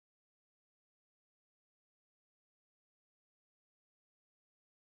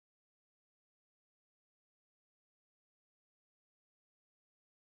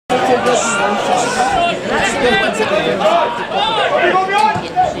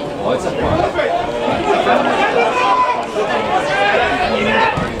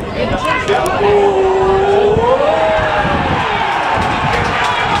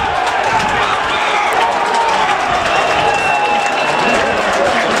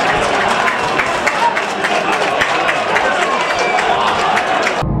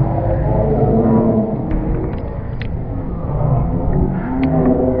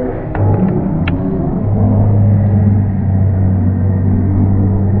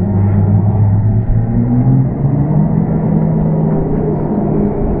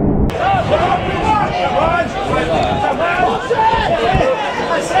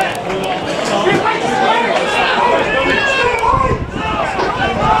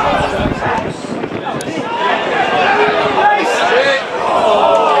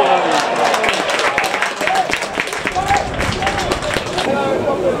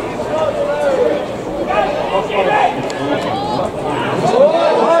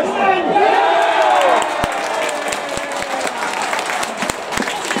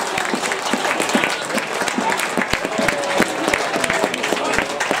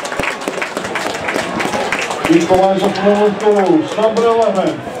Equaliser from Linlithgow, number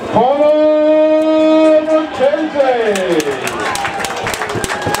 11, Conor McKenzie.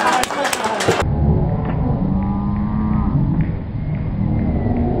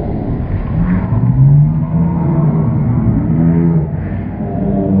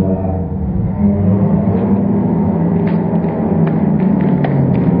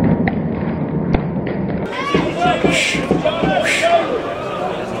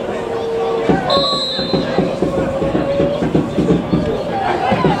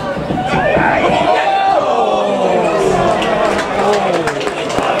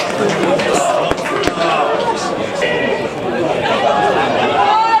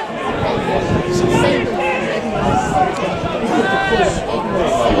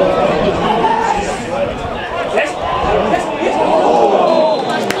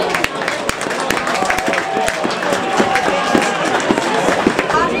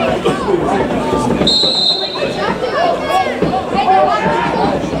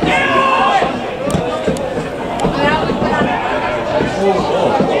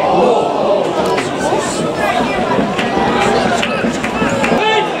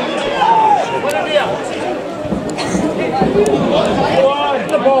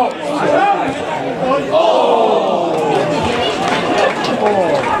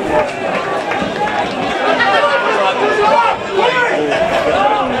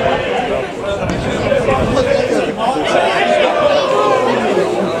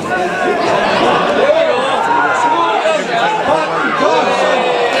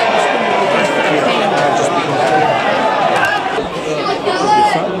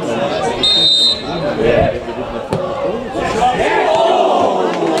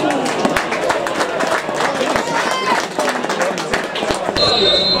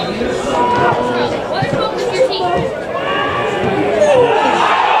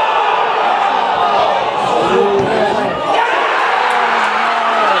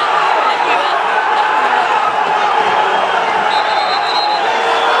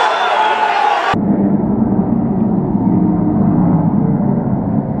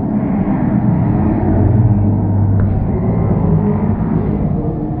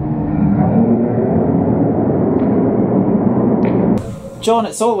 John,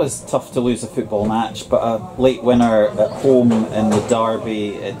 it's always tough to lose a football match, but a late winner at home in the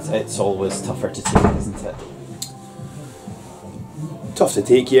derby, it's always tougher to take, isn't it? Tough to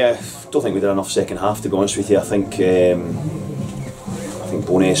take, yeah. Don't think we did enough second half, to be honest with you. I think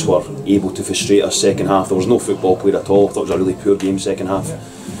Bowness were able to frustrate us second half. There was no football played at all. I thought it was a really poor game second half.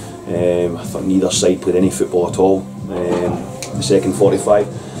 I thought neither side played any football at all. The second 45.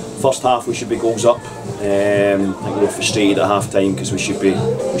 First half we should be goals up. I think we were frustrated at half time because we should be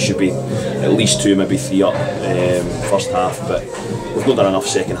at least 2, maybe 3 up first half, but we've not done enough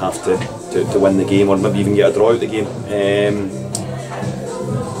second half to win the game, or maybe even get a draw out the game.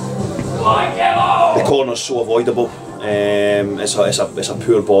 The corner's so avoidable. It's a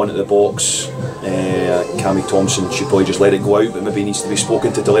poor ball into the box. Cammy Thompson should probably just let it go out, but maybe he needs to be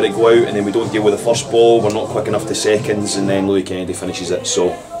spoken to let it go out, and then we don't deal with the first ball, we're not quick enough to seconds, and then Louis Kennedy finishes it.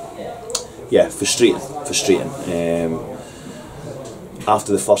 So yeah, frustrating.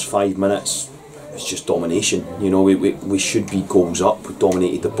 After the first 5 minutes, it's just domination. You know, we should be goals up. We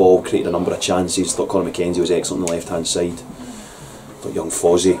dominated the ball, created a number of chances. Thought Conor McKenzie was excellent on the left hand side. Thought young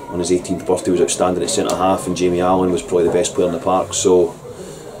Fozzie on his 18th birthday was outstanding at centre half, and Jamie Allen was probably the best player in the park. So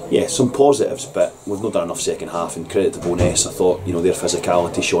yeah, some positives, but we've not done enough second half, and credit to Bo'ness. I thought, you know, their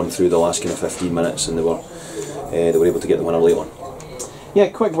physicality shone through the last kind of 15 minutes, and they were able to get the winner late on. Yeah,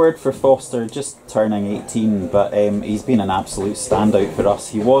 quick word for Foster, just turning 18, but he's been an absolute standout for us.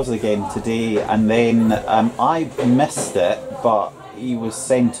 He was again today, and then I missed it, but he was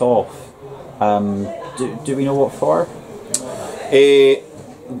sent off. Do we know what for?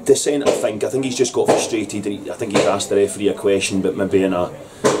 Dissent, I think he's just got frustrated. I think he's asked the referee a question, but maybe in a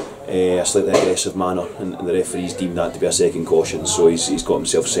slightly aggressive manner, and the referee's deemed that to be a second caution, so he's got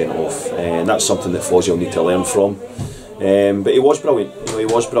himself sent off, and that's something that Fozzie will need to learn from. But he was brilliant. You know, he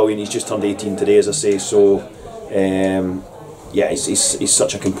was brilliant. He's just turned 18 today, as I say. So yeah, he's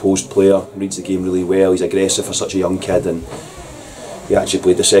such a composed player. Reads the game really well. He's aggressive for such a young kid, and he actually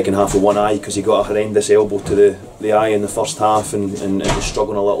played the second half with one eye because he got a horrendous elbow to the eye in the first half, and was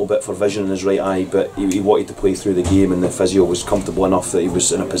struggling a little bit for vision in his right eye. But he wanted to play through the game, and the physio was comfortable enough that he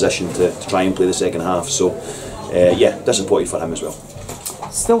was in a position to try and play the second half. So yeah, disappointed for him as well.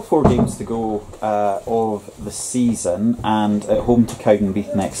 Still 4 games to go of the season, and at home to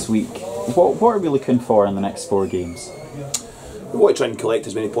Cowdenbeath next week. What are we looking for in the next 4 games? We want to try and collect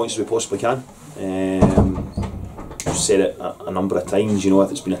as many points as we possibly can. I've said it a number of times, you know,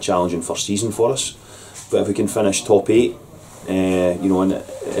 it's been a challenging first season for us, but if we can finish top 8, you know,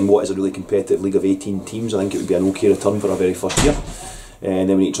 in what is a really competitive league of 18 teams, I think it would be an okay return for our very first year. And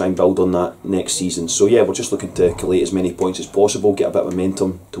then we need to try and build on that next season. So yeah, we're just looking to collate as many points as possible, get a bit of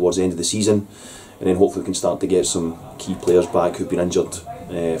momentum towards the end of the season, and then hopefully we can start to get some key players back who've been injured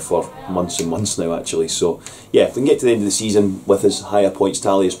for months and months now actually. So yeah, if we can get to the end of the season with as high a points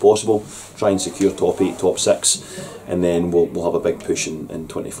tally as possible, try and secure top 8, top 6, and then we'll have a big push in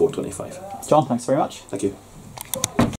 24-25. John, thanks very much. Thank you.